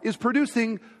trial is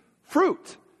producing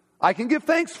fruit. I can give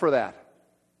thanks for that.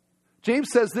 James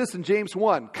says this in James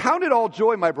 1. Count it all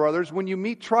joy, my brothers, when you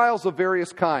meet trials of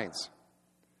various kinds.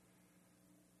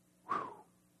 Whew.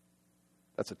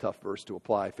 That's a tough verse to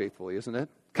apply faithfully, isn't it?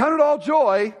 Count it all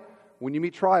joy when you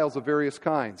meet trials of various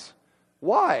kinds.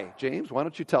 Why, James? Why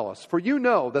don't you tell us? For you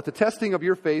know that the testing of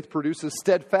your faith produces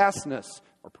steadfastness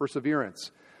or perseverance.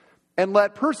 And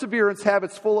let perseverance have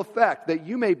its full effect, that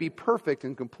you may be perfect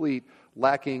and complete,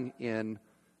 lacking in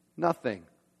nothing.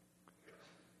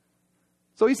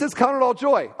 So he says, count it all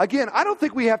joy. Again, I don't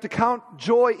think we have to count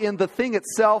joy in the thing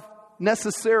itself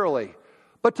necessarily,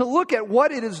 but to look at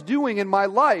what it is doing in my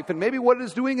life, and maybe what it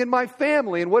is doing in my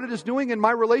family, and what it is doing in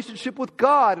my relationship with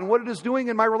God, and what it is doing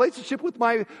in my relationship with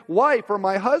my wife or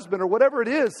my husband or whatever it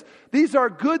is. These are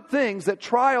good things that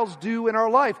trials do in our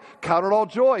life. Count it all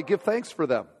joy. Give thanks for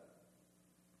them.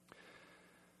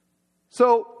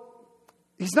 So,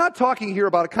 he's not talking here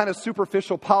about a kind of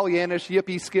superficial, Pollyannish,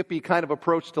 yippee-skippy kind of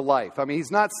approach to life. I mean,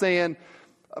 he's not saying,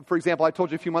 for example, I told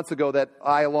you a few months ago that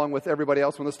I, along with everybody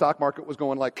else, when the stock market was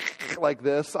going like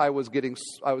this, I was getting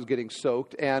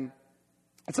soaked. And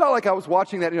it's not like I was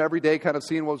watching that every day, kind of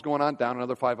seeing what was going on, down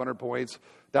another 500 points,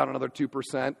 down another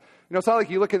 2%. It's not like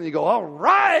you look at it and you go, all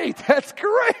right, that's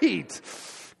great.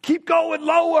 Keep going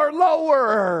lower,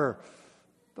 lower.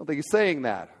 Don't think he's saying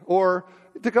that. Or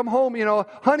to come home,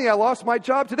 honey, I lost my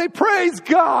job today. Praise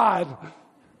God.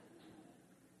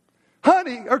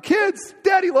 Honey, or kids,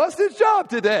 Daddy lost his job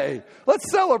today. Let's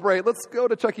celebrate. Let's go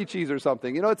to Chuck E. Cheese or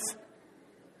something. That's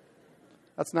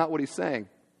not what he's saying.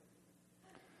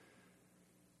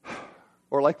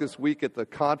 Or like this week at the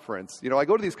conference. I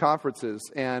go to these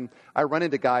conferences and I run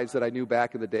into guys that I knew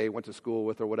back in the day, went to school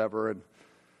with or whatever. And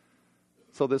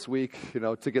so this week,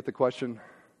 to get the question,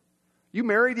 you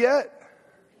married yet?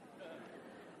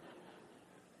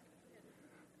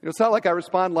 It's not like I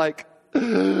respond like,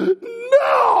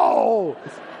 no!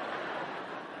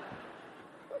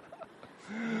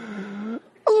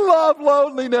 Love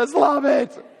loneliness, love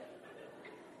it.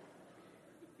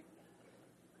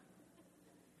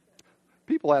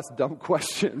 People ask dumb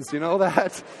questions, you know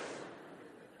that?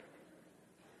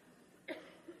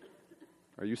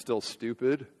 Are you still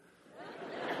stupid?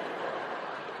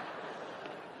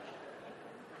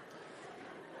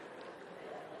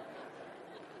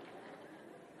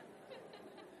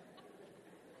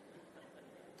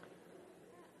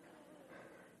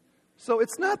 So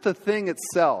it's not the thing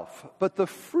itself, but the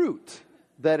fruit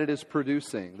that it is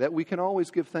producing that we can always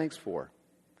give thanks for.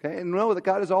 Okay? And know that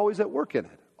God is always at work in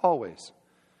it. Always.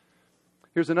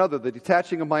 Here's another, the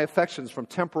detaching of my affections from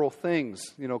temporal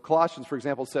things. Colossians, for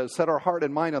example, says, set our heart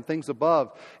and mind on things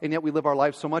above, and yet we live our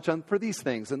life so much for these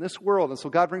things in this world. And so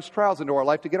God brings trials into our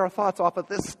life to get our thoughts off of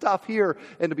this stuff here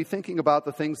and to be thinking about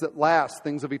the things that last,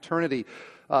 things of eternity.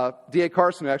 D.A.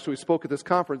 Carson, who actually spoke at this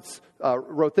conference,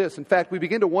 wrote this. In fact, we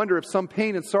begin to wonder if some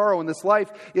pain and sorrow in this life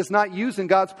is not used in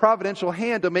God's providential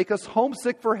hand to make us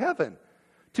homesick for heaven,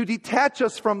 to detach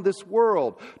us from this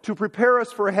world, to prepare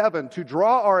us for heaven, to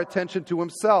draw our attention to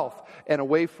Himself and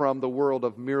away from the world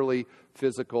of merely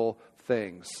physical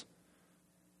things.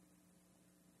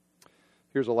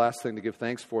 Here's the last thing to give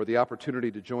thanks for, the opportunity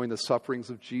to join the sufferings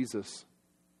of Jesus.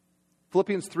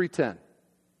 Philippians 3:10,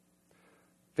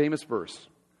 famous verse,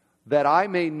 that I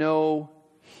may know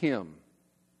Him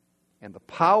and the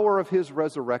power of His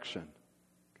resurrection.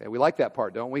 Okay, we like that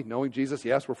part, don't we? Knowing Jesus,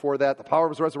 yes, we're for that. The power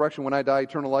of His resurrection when I die,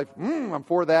 eternal life, I'm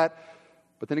for that.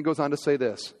 But then he goes on to say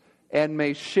this, and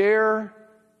may share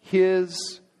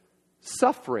His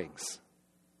sufferings,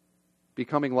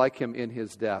 becoming like Him in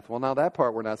His death. Well, now that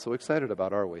part we're not so excited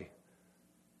about, are we?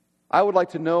 I would like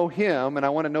to know Him, and I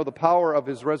want to know the power of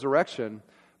His resurrection,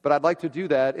 but I'd like to do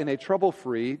that in a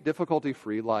trouble-free,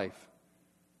 difficulty-free life.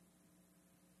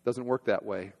 Doesn't work that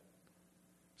way.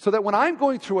 So that when I'm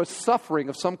going through a suffering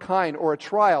of some kind or a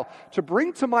trial, to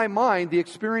bring to my mind the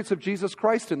experience of Jesus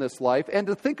Christ in this life and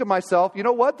to think of myself, you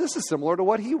know what, this is similar to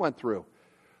what He went through.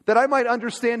 That I might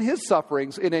understand His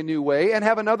sufferings in a new way and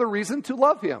have another reason to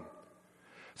love Him.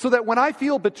 So that when I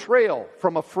feel betrayal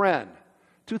from a friend,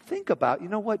 to think about, you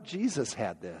know what, Jesus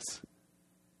had this.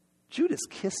 Judas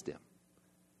kissed Him.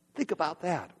 Think about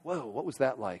that. Whoa, what was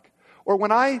that like? Or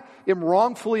when I am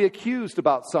wrongfully accused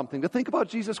about something, to think about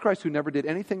Jesus Christ who never did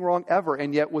anything wrong ever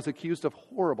and yet was accused of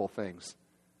horrible things.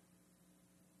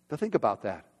 To think about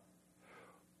that.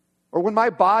 Or when my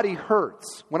body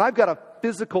hurts, when I've got a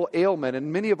physical ailment,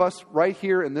 and many of us right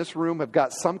here in this room have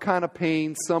got some kind of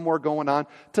pain somewhere going on,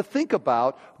 to think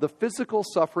about the physical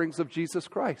sufferings of Jesus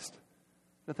Christ.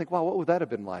 And think, wow, what would that have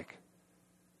been like?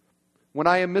 When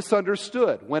I am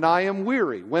misunderstood, when I am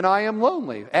weary, when I am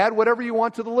lonely, add whatever you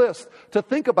want to the list, to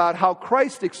think about how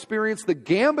Christ experienced the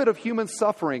gambit of human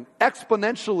suffering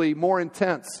exponentially more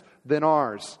intense than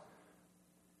ours,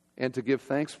 and to give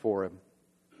thanks for Him.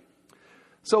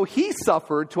 So He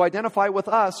suffered to identify with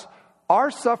us.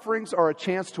 Our sufferings are a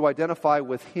chance to identify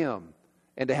with Him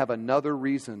and to have another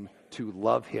reason to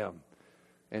love Him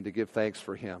and to give thanks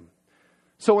for Him.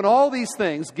 So in all these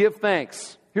things, give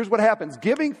thanks. Here's what happens.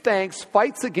 Giving thanks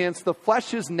fights against the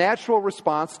flesh's natural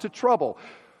response to trouble.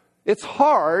 It's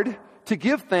hard to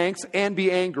give thanks and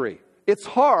be angry. It's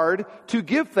hard to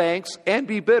give thanks and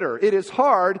be bitter. It is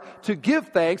hard to give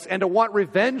thanks and to want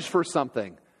revenge for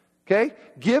something. Okay?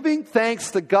 Giving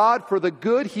thanks to God for the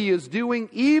good He is doing,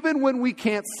 even when we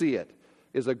can't see it,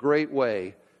 is a great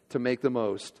way to make the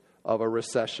most of a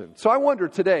recession. So I wonder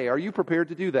today, are you prepared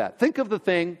to do that? Think of the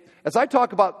thing, as I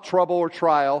talk about trouble or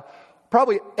trial,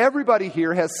 probably everybody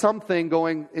here has something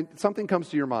something comes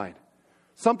to your mind.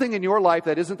 Something in your life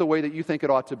that isn't the way that you think it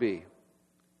ought to be.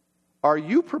 Are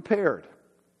you prepared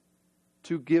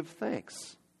to give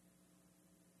thanks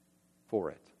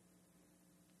for it?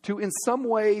 To in some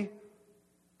way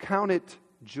count it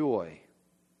joy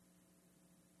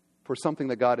for something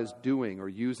that God is doing or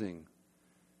using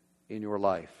in your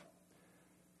life?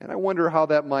 And I wonder how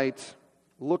that might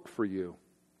look for you.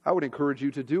 I would encourage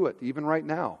you to do it, even right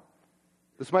now.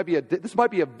 This might be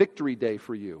a victory day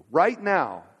for you, right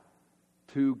now,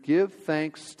 to give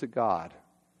thanks to God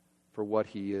for what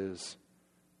He is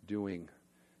doing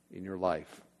in your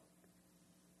life.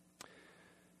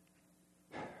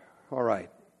 All right.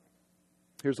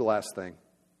 Here's the last thing,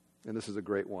 and this is a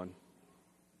great one.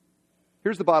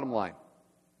 Here's the bottom line.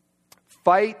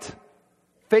 Faith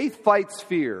fights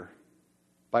fear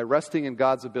by resting in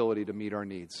God's ability to meet our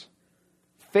needs.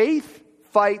 Faith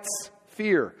fights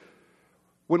fear.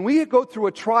 When we go through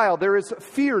a trial, there is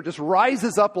fear just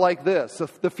rises up like this.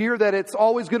 The fear that it's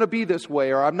always going to be this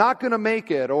way, or I'm not going to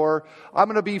make it, or I'm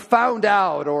going to be found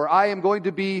out, or I am going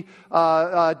to be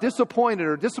disappointed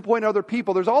or disappoint other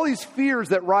people. There's all these fears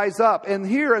that rise up. And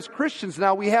here as Christians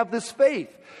now we have this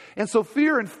faith. And so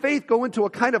fear and faith go into a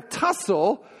kind of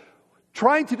tussle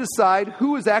trying to decide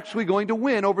who is actually going to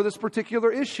win over this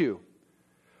particular issue.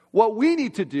 What we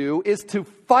need to do is to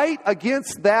fight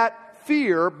against that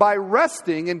fear by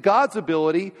resting in God's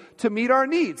ability to meet our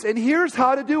needs. And here's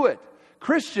how to do it.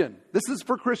 Christian, this is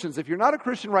for Christians. If you're not a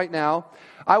Christian right now,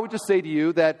 I would just say to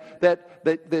you that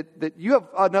you have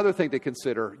another thing to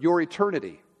consider, your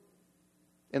eternity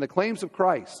and the claims of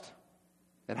Christ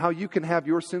and how you can have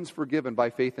your sins forgiven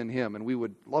by faith in Him. And we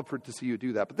would love to see you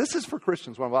do that. But this is for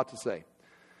Christians, what I'm about to say.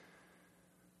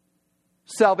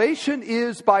 Salvation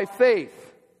is by faith.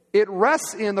 It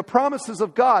rests in the promises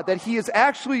of God that He has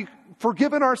actually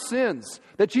forgiven our sins,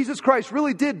 that Jesus Christ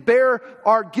really did bear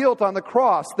our guilt on the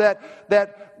cross,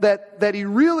 that He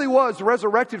really was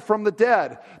resurrected from the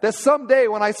dead, that someday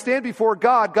when I stand before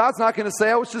God, God's not going to say,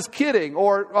 I was just kidding,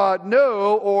 or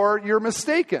no, or you're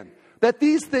mistaken. That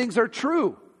these things are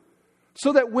true.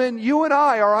 So that when you and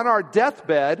I are on our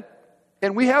deathbed,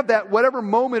 and we have that whatever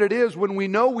moment it is when we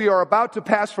know we are about to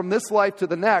pass from this life to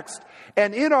the next,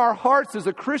 and in our hearts as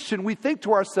a Christian, we think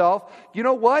to ourselves, you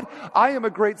know what? I am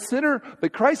a great sinner,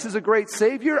 but Christ is a great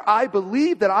Savior. I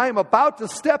believe that I am about to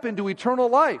step into eternal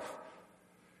life.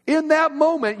 In that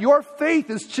moment, your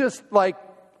faith is just like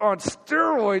on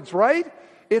steroids, right?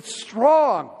 It's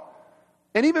strong.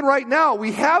 And even right now,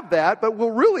 we have that, but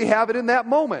we'll really have it in that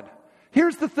moment.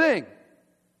 Here's the thing.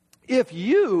 If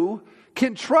you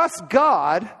can trust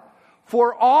God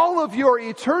for all of your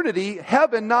eternity,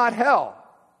 heaven, not hell,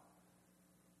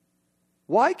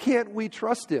 why can't we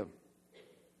trust Him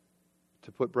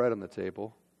to put bread on the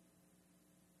table,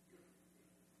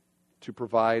 to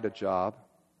provide a job,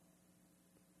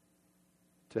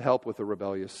 to help with a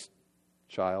rebellious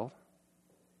child,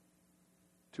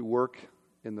 to work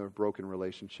in the broken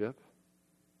relationship,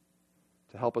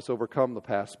 to help us overcome the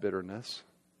past bitterness,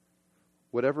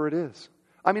 whatever it is?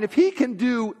 I mean, if He can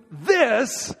do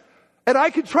this, and I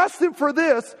can trust Him for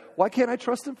this, why can't I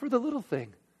trust Him for the little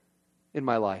thing in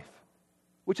my life,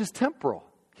 which is temporal,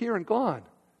 here and gone?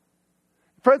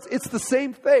 Friends, it's the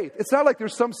same faith. It's not like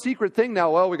there's some secret thing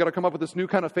now, well, we got to come up with this new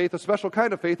kind of faith, a special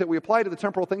kind of faith that we apply to the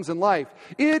temporal things in life.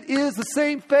 It is the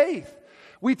same faith.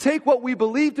 We take what we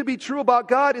believe to be true about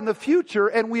God in the future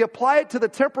and we apply it to the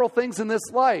temporal things in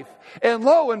this life. And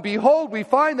lo and behold, we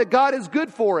find that God is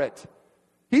good for it.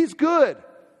 He's good.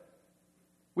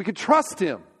 We can trust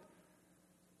Him.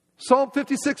 Psalm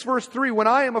 56 verse 3, when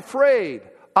I am afraid,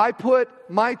 I put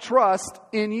my trust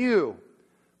in you.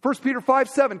 1 Peter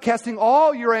 5:7, casting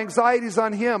all your anxieties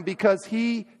on Him because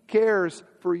He cares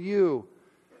for you.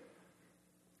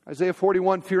 Isaiah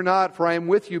 41, fear not, for I am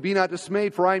with you. Be not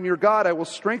dismayed, for I am your God. I will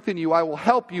strengthen you. I will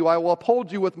help you. I will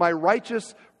uphold you with my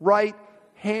righteous right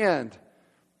hand.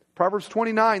 Proverbs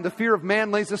 29, the fear of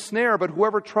man lays a snare, but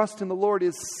whoever trusts in the Lord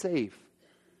is safe.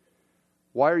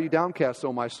 Why are you downcast,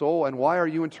 O my soul, and why are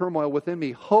you in turmoil within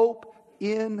me? Hope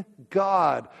in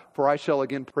God, for I shall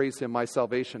again praise Him, my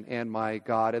salvation and my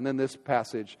God. And then this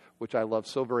passage, which I love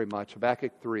so very much,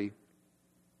 Habakkuk 3.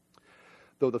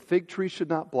 Though the fig tree should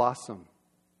not blossom,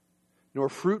 nor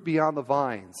fruit be on the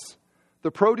vines,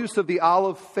 the produce of the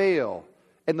olive fail,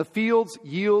 and the fields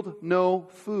yield no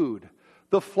food,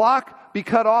 the flock be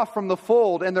cut off from the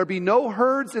fold, and there be no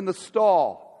herds in the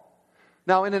stall.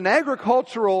 Now, in an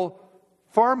agricultural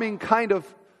farming kind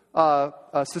of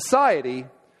society,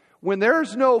 when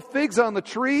there's no figs on the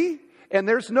tree, and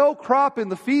there's no crop in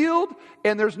the field,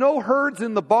 and there's no herds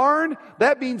in the barn,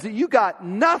 that means that you got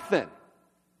nothing.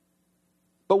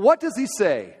 But what does he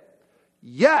say?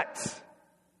 Yet,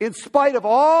 in spite of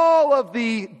all of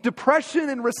the depression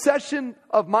and recession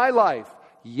of my life,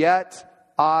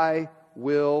 yet I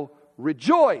will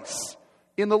rejoice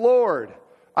in the Lord.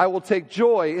 I will take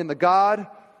joy in the God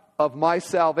of my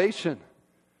salvation.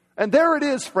 And there it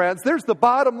is, friends. There's the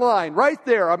bottom line right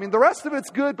there. I mean, the rest of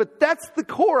it's good, but that's the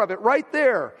core of it right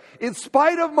there. In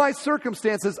spite of my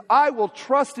circumstances, I will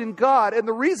trust in God. And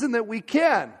the reason that we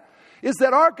can is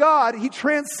that our God, He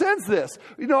transcends this.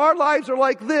 You know, our lives are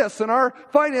like this, and our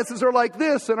finances are like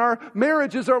this, and our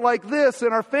marriages are like this,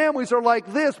 and our families are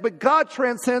like this, but God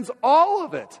transcends all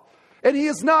of it. And He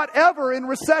is not ever in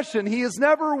recession. He is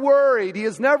never worried. He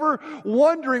is never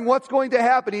wondering what's going to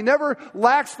happen. He never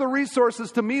lacks the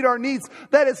resources to meet our needs.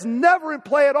 That is never in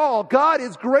play at all. God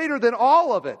is greater than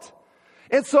all of it.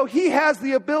 And so He has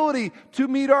the ability to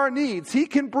meet our needs. He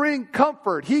can bring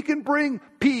comfort. He can bring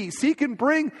peace. He can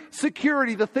bring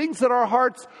security, the things that our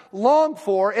hearts long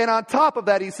for. And on top of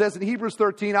that, He says in Hebrews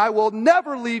 13, I will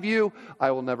never leave you. I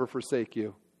will never forsake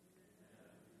you.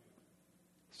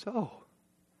 So,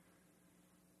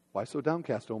 why so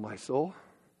downcast, O my soul?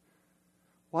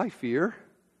 Why fear?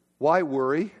 Why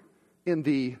worry in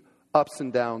the ups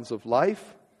and downs of life?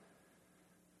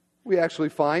 We actually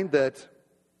find that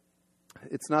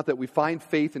it's not that we find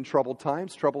faith in troubled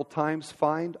times. Troubled times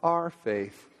find our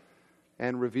faith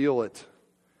and reveal it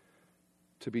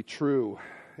to be true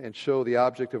and show the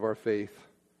object of our faith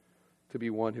to be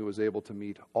one who is able to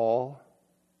meet all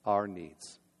our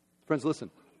needs. Friends, listen,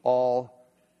 all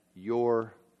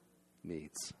your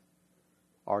needs.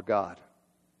 Our God.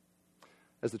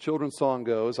 As the children's song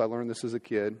goes, I learned this as a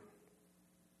kid.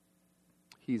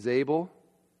 He's able.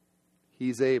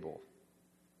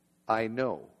 I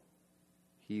know.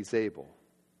 He's able.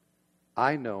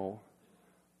 I know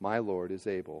my Lord is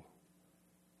able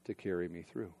to carry me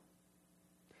through.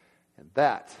 And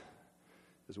that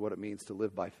is what it means to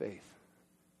live by faith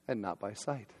and not by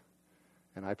sight.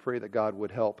 And I pray that God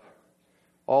would help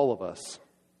all of us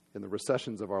in the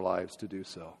recessions of our lives to do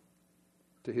so,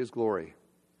 to His glory,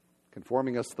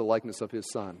 conforming us to the likeness of His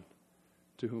Son,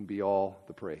 to whom be all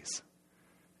the praise.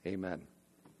 Amen.